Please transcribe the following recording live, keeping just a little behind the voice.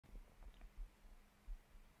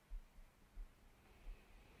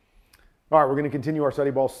All right, we're going to continue our study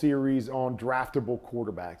ball series on draftable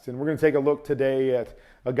quarterbacks. And we're going to take a look today at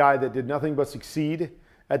a guy that did nothing but succeed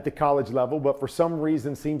at the college level, but for some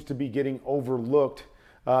reason seems to be getting overlooked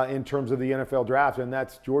in terms of the NFL draft, and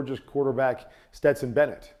that's Georgia's quarterback, Stetson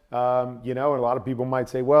Bennett. And a lot of people might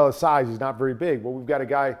say, well, his size is not very big. Well, we've got a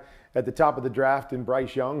guy at the top of the draft in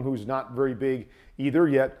Bryce Young who's not very big either,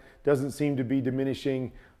 yet doesn't seem to be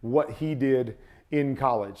diminishing what he did in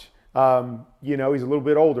college. He's a little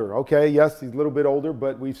bit older. Okay, yes, he's a little bit older,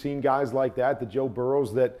 but we've seen guys like that, the Joe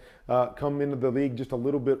Burrows that come into the league just a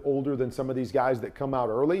little bit older than some of these guys that come out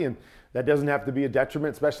early, and that doesn't have to be a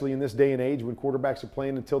detriment, especially in this day and age when quarterbacks are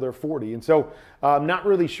playing until they're 40. And so I'm not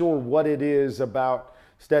really sure what it is about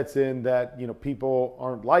Stetson that people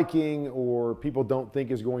aren't liking or people don't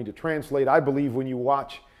think is going to translate. I believe when you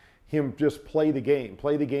watch him just play the game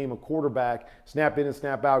of quarterback, snap in and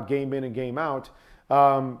snap out, game in and game out,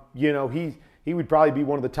 he would probably be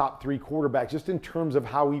one of the top 3 quarterbacks just in terms of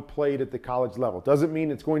how he played at the college level. Doesn't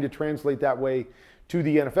mean it's going to translate that way to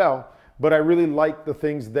the NFL, but I really like the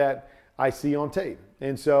things that I see on tape.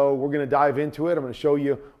 And so we're going to dive into it. I'm going to show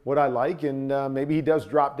you what I like, and maybe he does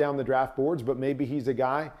drop down the draft boards, but maybe he's a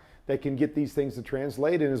guy that can get these things to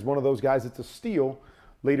translate and is one of those guys that's a steal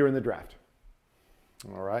later in the draft.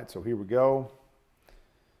 All right, so here we go.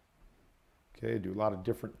 Okay, do a lot of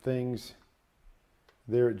different things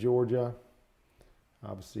there at Georgia.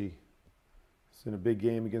 Obviously, it's in a big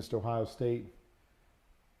game against Ohio State.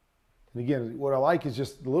 And again, what I like is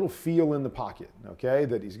just the little feel in the pocket, okay?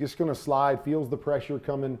 That he's just going to slide, feels the pressure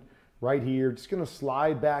coming right here, just going to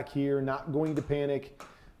slide back here, not going to panic.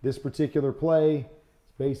 This particular play is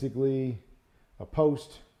basically a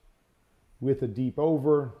post with a deep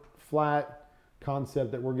over, flat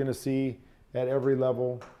concept that we're going to see at every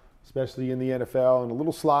level, especially in the NFL. And a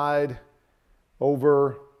little slide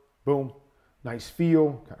over, boom, nice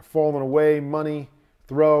feel, kind of falling away, money,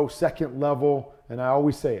 throw, second level. And I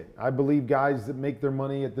always say it, I believe guys that make their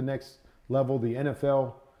money at the next level, the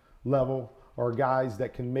NFL level, are guys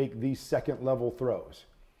that can make these second level throws.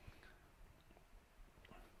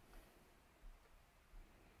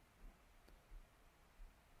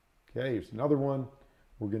 Okay, here's another one.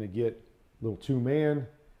 We're going to get a little 2-man.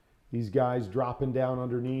 These guys dropping down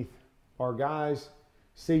underneath our guys.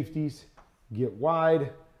 Safeties get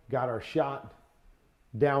wide. Got our shot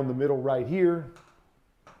down the middle right here.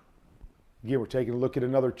 Again, we're taking a look at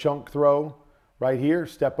another chunk throw right here.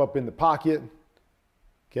 Step up in the pocket.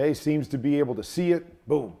 Okay, seems to be able to see it.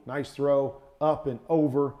 Boom, nice throw, up and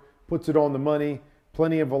over. Puts it on the money.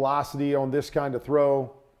 Plenty of velocity on this kind of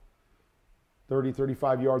throw. 30,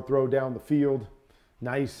 35-yard throw down the field.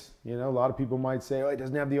 Nice. A lot of people might say, oh, he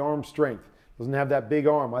doesn't have the arm strength. Doesn't have that big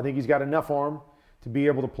arm. I think he's got enough arm to be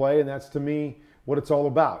able to play, and that's, to me, what it's all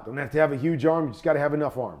about. Don't have to have a huge arm. You just got to have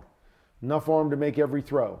enough arm. Enough arm to make every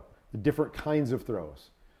throw. The different kinds of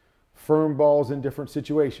throws. Firm balls in different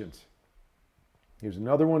situations. Here's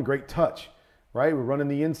another one. Great touch, right? We're running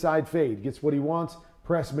the inside fade. Gets what he wants.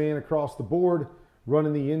 Press man across the board.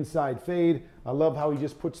 Running the inside fade. I love how he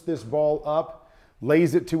just puts this ball up,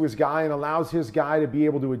 lays it to his guy, and allows his guy to be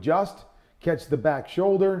able to adjust, catch the back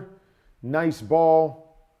shoulder. Nice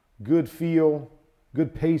ball. Good feel.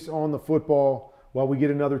 Good pace on the football while we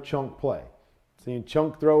get another chunk play. Seeing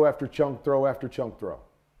chunk throw after chunk throw after chunk throw.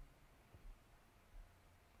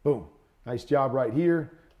 Boom. Nice job right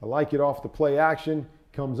here. I like it off the play action.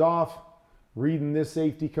 Comes off. Reading this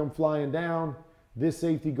safety come flying down. This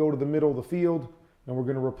safety go to the middle of the field. And we're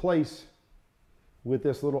going to replace with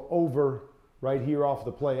this little over right here off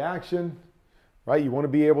the play action. Right? You want to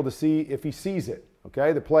be able to see if he sees it.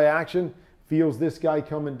 Okay? The play action feels this guy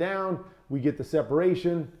coming down. We get the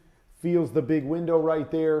separation. Feels the big window right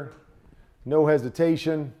there. No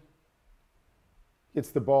hesitation. Gets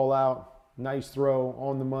the ball out. Nice throw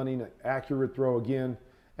on the money, accurate throw again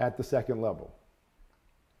at the second level.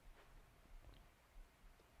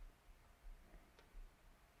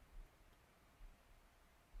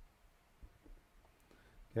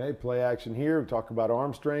 Okay, play action here. We talk about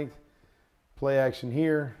arm strength. Play action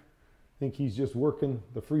here. I think he's just working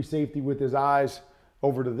the free safety with his eyes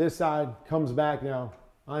over to this side. Comes back now.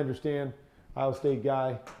 I understand. Ohio State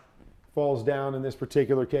guy falls down in this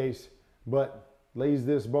particular case, but lays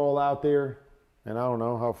this ball out there, and I don't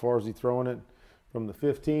know how far is he throwing it from the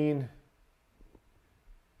 15.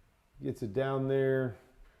 Gets it down there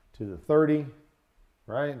to the 30,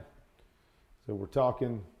 right? So we're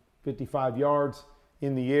talking 55 yards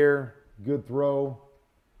in the air. Good throw.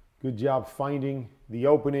 Good job finding the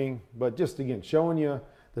opening, but just again showing you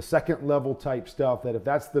the second level type stuff that if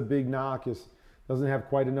that's the big knock is doesn't have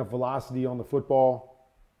quite enough velocity on the football.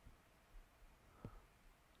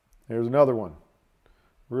 Here's another one.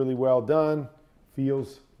 Really well done.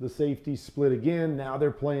 Feels the safety split again. Now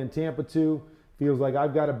they're playing Tampa 2. Feels like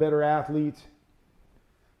I've got a better athlete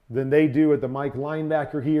than they do at the Mike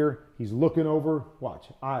linebacker here. He's looking over. Watch.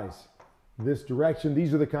 Eyes. This direction.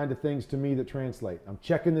 These are the kind of things to me that translate. I'm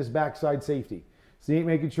checking this backside safety. See,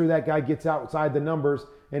 making sure that guy gets outside the numbers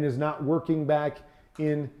and is not working back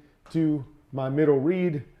into my middle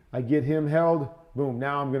read. I get him held. Boom.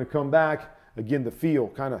 Now I'm going to come back. Again, the feel.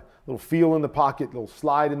 Kind of little feel in the pocket, little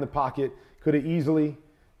slide in the pocket. Could have easily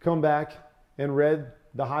come back and read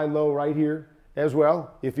the high-low right here as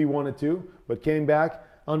well if he wanted to, but came back,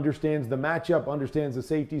 understands the matchup, understands the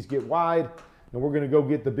safeties get wide, and we're going to go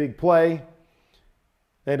get the big play.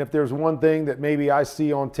 And if there's one thing that maybe I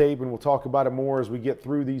see on tape, and we'll talk about it more as we get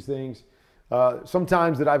through these things,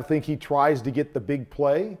 sometimes that I think he tries to get the big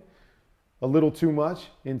play a little too much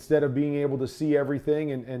instead of being able to see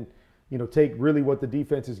everything and you know, take really what the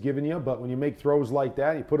defense is giving you. But when you make throws like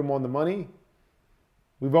that, you put them on the money.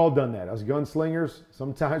 We've all done that. As gunslingers,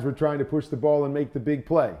 sometimes we're trying to push the ball and make the big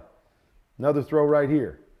play. Another throw right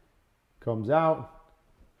here. Comes out.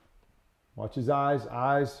 Watch his eyes.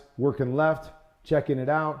 Eyes working left, checking it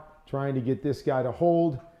out, trying to get this guy to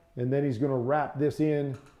hold. And then he's going to wrap this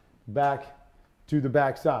in back to the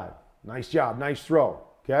backside. Nice job. Nice throw.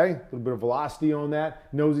 Okay? A little bit of velocity on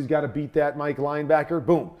that. Knows he's got to beat that Mike linebacker.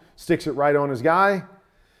 Boom. Sticks it right on his guy.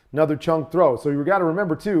 Another chunk throw. So you've got to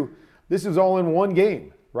remember, too, this is all in one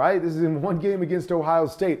game, right? This is in one game against Ohio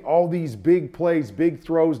State. All these big plays, big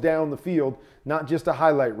throws down the field, not just a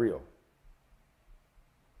highlight reel.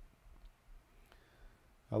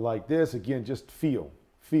 I like this. Again, just feel.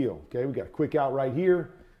 Okay, we got a quick out right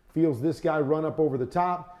here. Feels this guy run up over the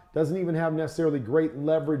top. Doesn't even have necessarily great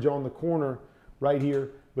leverage on the corner right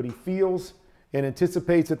here, but he feels and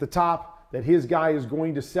anticipates at the top that his guy is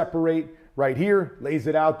going to separate right here, lays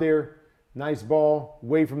it out there. Nice ball,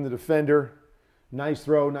 away from the defender. Nice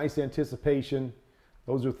throw, nice anticipation.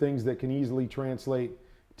 Those are things that can easily translate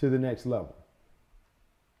to the next level.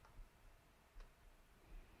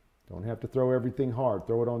 Don't have to throw everything hard.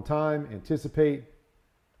 Throw it on time, anticipate.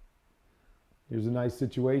 Here's a nice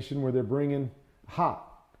situation where they're bringing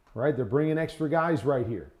hot, right? They're bringing extra guys right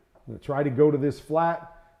here. I'm going to try to go to this flat,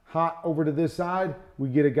 hot over to this side. We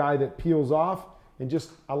get a guy that peels off. And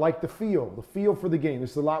just, I like the feel for the game.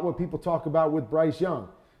 This is a lot what people talk about with Bryce Young.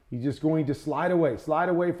 He's just going to slide away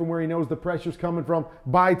from where he knows the pressure's coming from,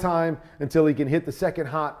 buy time until he can hit the second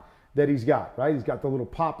hot that he's got, right? He's got the little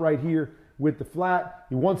pop right here with the flat.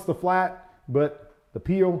 He wants the flat, but the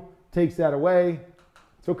peel takes that away.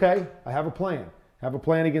 It's okay. I have a plan. Have a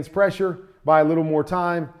plan against pressure, buy a little more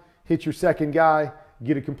time, hit your second guy,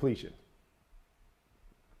 get a completion.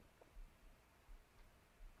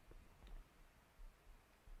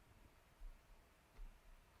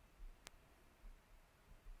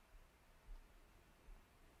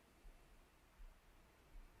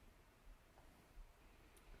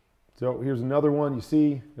 So here's another one. You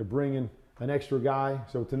see, they're bringing an extra guy.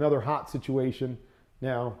 So it's another hot situation.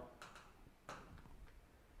 Now,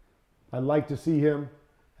 I'd like to see him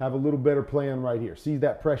have a little better plan right here. See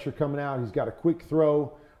that pressure coming out. He's got a quick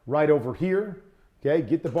throw right over here. Okay,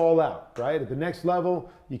 get the ball out, right? At the next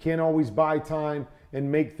level, you can't always buy time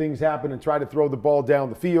and make things happen and try to throw the ball down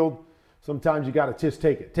the field. Sometimes you got to just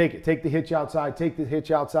take it. Take the hitch outside. Take the hitch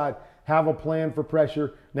outside. Have a plan for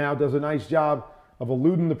pressure. Now does a nice job of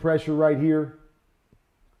eluding the pressure right here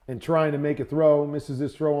and trying to make a throw. Misses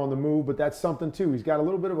this throw on the move, but that's something too. He's got a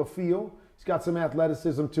little bit of a feel. He's got some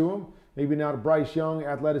athleticism to him. Maybe not a Bryce Young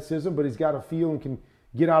athleticism, but he's got a feel and can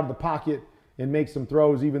get out of the pocket and make some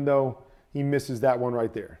throws even though he misses that one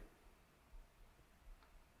right there.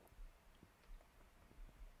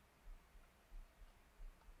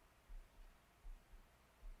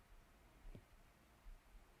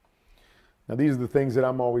 Now these are the things that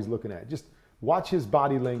I'm always looking at. Just watch his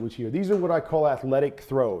body language here. These are what I call athletic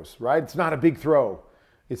throws, right? It's not a big throw.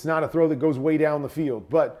 It's not a throw that goes way down the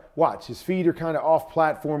field. But watch, his feet are kind of off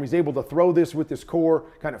platform. He's able to throw this with his core,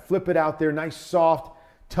 kind of flip it out there. Nice soft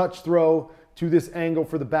touch throw to this angle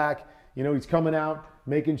for the back. You know, he's coming out,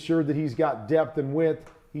 making sure that he's got depth and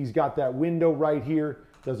width. He's got that window right here.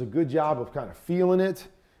 Does a good job of kind of feeling it.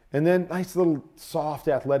 And then nice little soft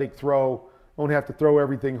athletic throw. Don't have to throw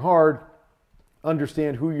everything hard.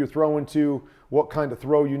 Understand who you're throwing to, what kind of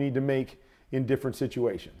throw you need to make in different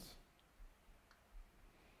situations.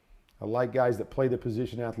 I like guys that play the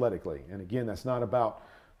position athletically. And again, that's not about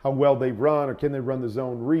how well they run or can they run the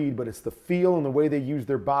zone read, but it's the feel and the way they use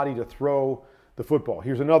their body to throw the football.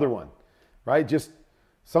 Here's another one, right? Just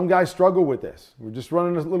Some guys struggle with this. We're just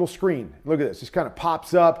running a little screen. Look at this. Just kind of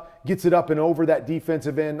pops up, gets it up and over that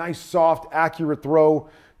defensive end. Nice, soft, accurate throw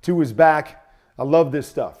to his back. I love this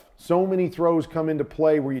stuff. So many throws come into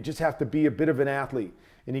play where you just have to be a bit of an athlete,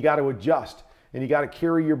 and you got to adjust, and you got to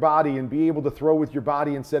carry your body and be able to throw with your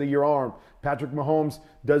body instead of your arm. Patrick Mahomes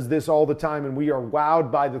does this all the time, and we are wowed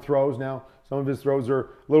by the throws. Now, some of his throws are a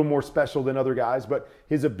little more special than other guys, but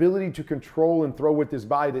his ability to control and throw with his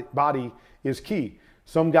body is key.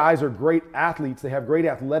 Some guys are great athletes. They have great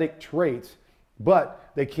athletic traits,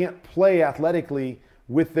 but they can't play athletically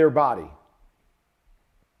with their body.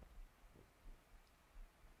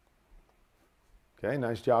 Okay,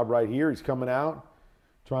 nice job right here. He's coming out,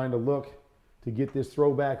 trying to look to get this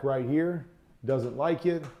throwback right here. Doesn't like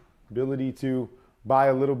it. Ability to buy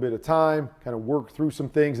a little bit of time, kind of work through some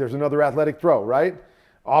things. There's another athletic throw, right?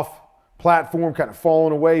 Off platform, kind of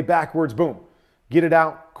falling away, backwards, boom. Get it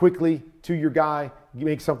out quickly to your guy.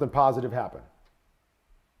 Make something positive happen.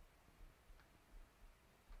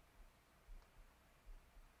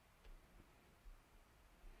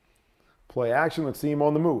 Play action. Let's see him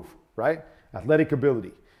on the move, right? Athletic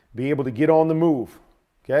ability. Be able to get on the move,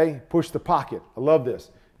 okay? Push the pocket. I love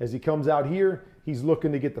this. As he comes out here, he's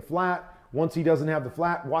looking to get the flat. Once he doesn't have the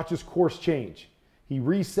flat, watch his course change. He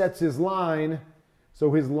resets his line,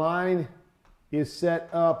 so his line is set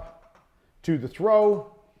up to the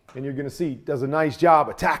throw, and you're going to see does a nice job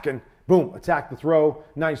attacking. Boom, attack the throw.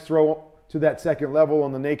 Nice throw to that second level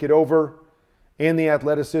on the naked over, and the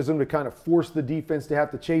athleticism to kind of force the defense to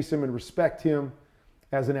have to chase him and respect him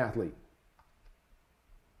as an athlete.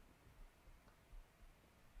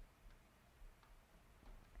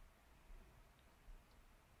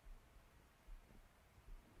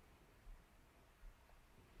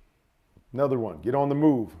 Another one, get on the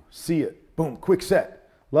move, see it, boom, quick set,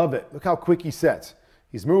 love it. Look how quick he sets.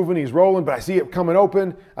 He's moving, he's rolling, but I see it coming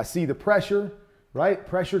open. I see the pressure, right?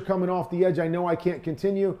 Pressure coming off the edge. I know I can't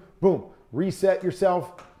continue. Boom, reset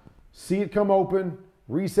yourself, see it come open,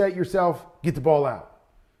 reset yourself, get the ball out.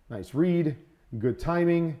 Nice read, good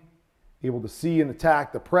timing, able to see and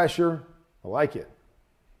attack the pressure. I like it.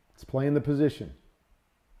 It's playing the position.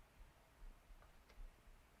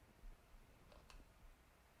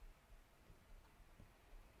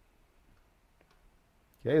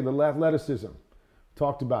 Okay, a little athleticism.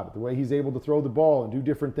 Talked about it, the way he's able to throw the ball and do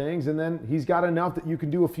different things, and then he's got enough that you can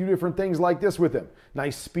do a few different things like this with him.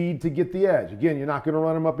 Nice speed to get the edge. Again, you're not going to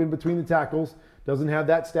run him up in between the tackles. Doesn't have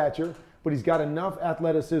that stature, but he's got enough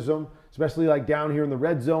athleticism, especially like down here in the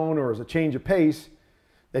red zone or as a change of pace,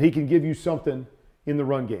 that he can give you something in the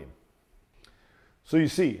run game. So you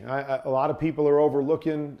see, a lot of people are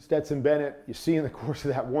overlooking Stetson Bennett. You see in the course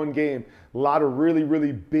of that one game, a lot of really,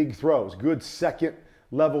 really big throws, good second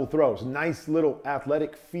level throws, nice little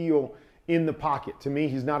athletic feel in the pocket. To me,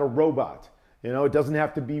 he's not a robot. You know, it doesn't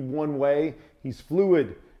have to be one way. He's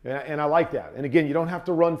fluid, and I like that. And again, you don't have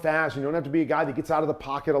to run fast. You don't have to be a guy that gets out of the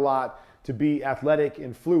pocket a lot to be athletic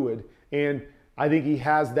and fluid. And I think he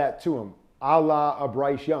has that to him, a la a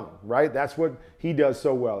Bryce Young, right? That's what he does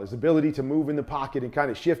so well, his ability to move in the pocket and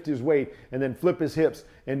kind of shift his weight and then flip his hips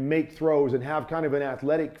and make throws and have kind of an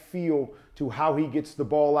athletic feel to how he gets the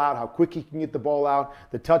ball out, how quick he can get the ball out,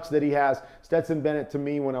 the touch that he has. Stetson Bennett, to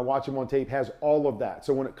me, when I watch him on tape, has all of that.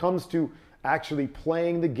 So when it comes to actually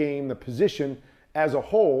playing the game, the position as a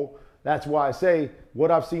whole, that's why I say what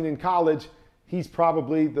I've seen in college, he's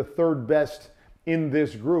probably the third best in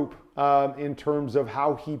this group in terms of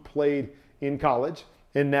how he played in college.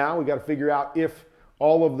 And now we got to figure out if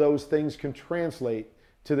all of those things can translate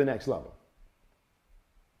to the next level.